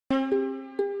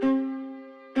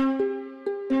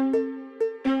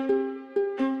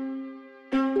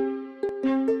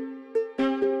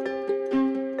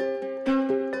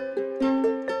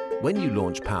When you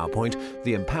launch PowerPoint,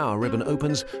 the Empower ribbon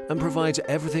opens and provides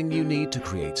everything you need to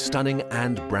create stunning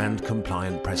and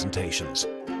brand-compliant presentations.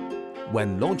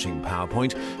 When launching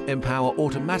PowerPoint, Empower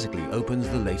automatically opens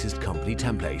the latest company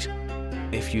template.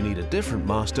 If you need a different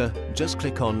master, just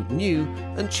click on New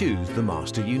and choose the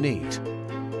master you need.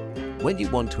 When you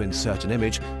want to insert an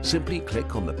image, simply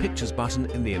click on the Pictures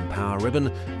button in the Empower ribbon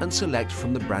and select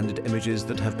from the branded images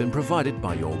that have been provided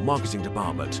by your marketing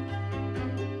department.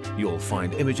 You'll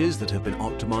find images that have been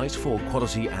optimized for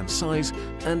quality and size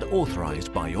and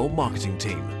authorized by your marketing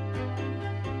team.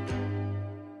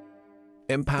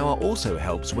 Empower also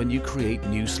helps when you create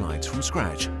new slides from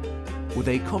scratch. With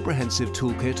a comprehensive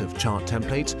toolkit of chart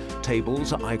templates,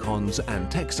 tables, icons, and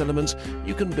text elements,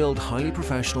 you can build highly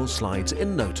professional slides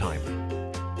in no time.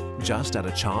 Just add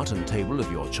a chart and table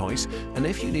of your choice, and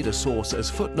if you need a source as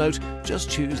footnote, just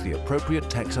choose the appropriate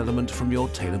text element from your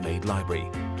tailor-made library.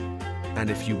 And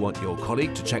if you want your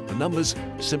colleague to check the numbers,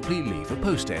 simply leave a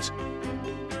post-it.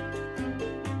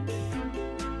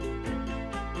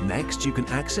 Next, you can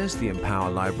access the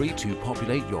Empower library to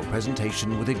populate your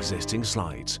presentation with existing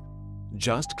slides.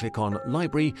 Just click on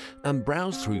Library and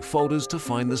browse through folders to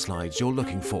find the slides you're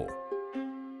looking for.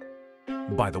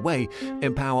 By the way,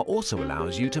 Empower also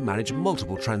allows you to manage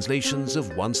multiple translations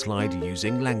of one slide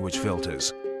using language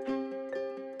filters.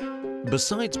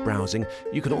 Besides browsing,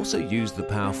 you can also use the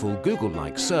powerful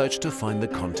Google-like search to find the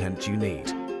content you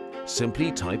need.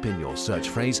 Simply type in your search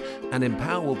phrase and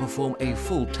Empower will perform a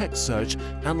full text search,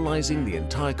 analyzing the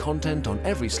entire content on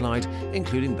every slide,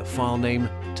 including the file name,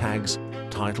 tags,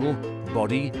 title,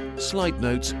 body, slide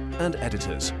notes, and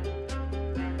editors.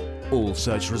 All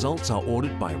search results are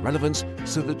ordered by relevance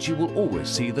so that you will always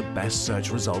see the best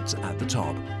search results at the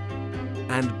top.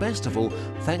 And best of all,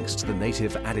 thanks to the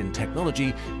native add-in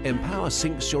technology, Empower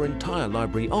syncs your entire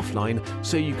library offline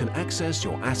so you can access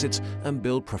your assets and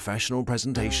build professional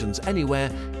presentations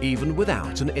anywhere, even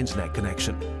without an internet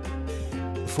connection.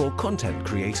 For content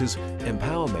creators,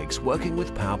 Empower makes working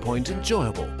with PowerPoint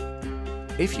enjoyable.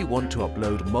 If you want to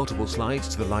upload multiple slides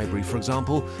to the library, for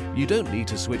example, you don't need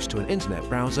to switch to an internet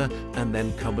browser and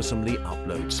then cumbersomely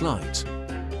upload slides.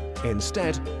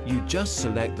 Instead, you just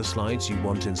select the slides you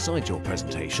want inside your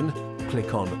presentation,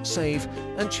 click on Save,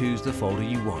 and choose the folder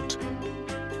you want.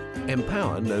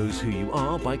 Empower knows who you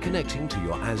are by connecting to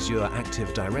your Azure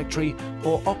Active Directory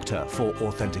or Okta for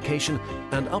authentication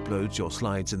and uploads your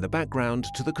slides in the background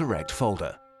to the correct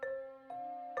folder.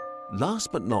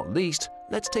 Last but not least,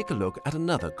 let's take a look at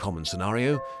another common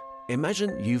scenario.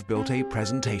 Imagine you've built a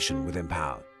presentation with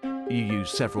Empower. You use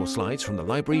several slides from the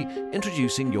library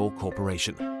introducing your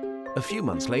corporation. A few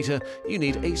months later, you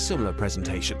need a similar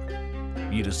presentation.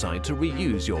 You decide to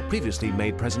reuse your previously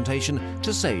made presentation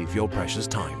to save your precious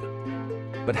time.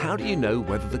 But how do you know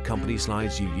whether the company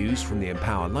slides you used from the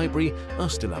Empower library are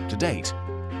still up to date?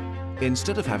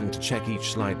 Instead of having to check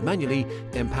each slide manually,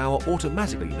 Empower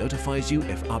automatically notifies you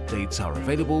if updates are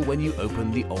available when you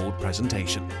open the old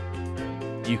presentation.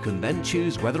 You can then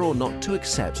choose whether or not to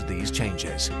accept these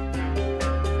changes.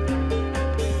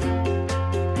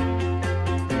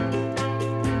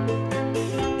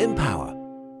 Empower.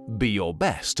 Be your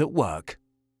best at work.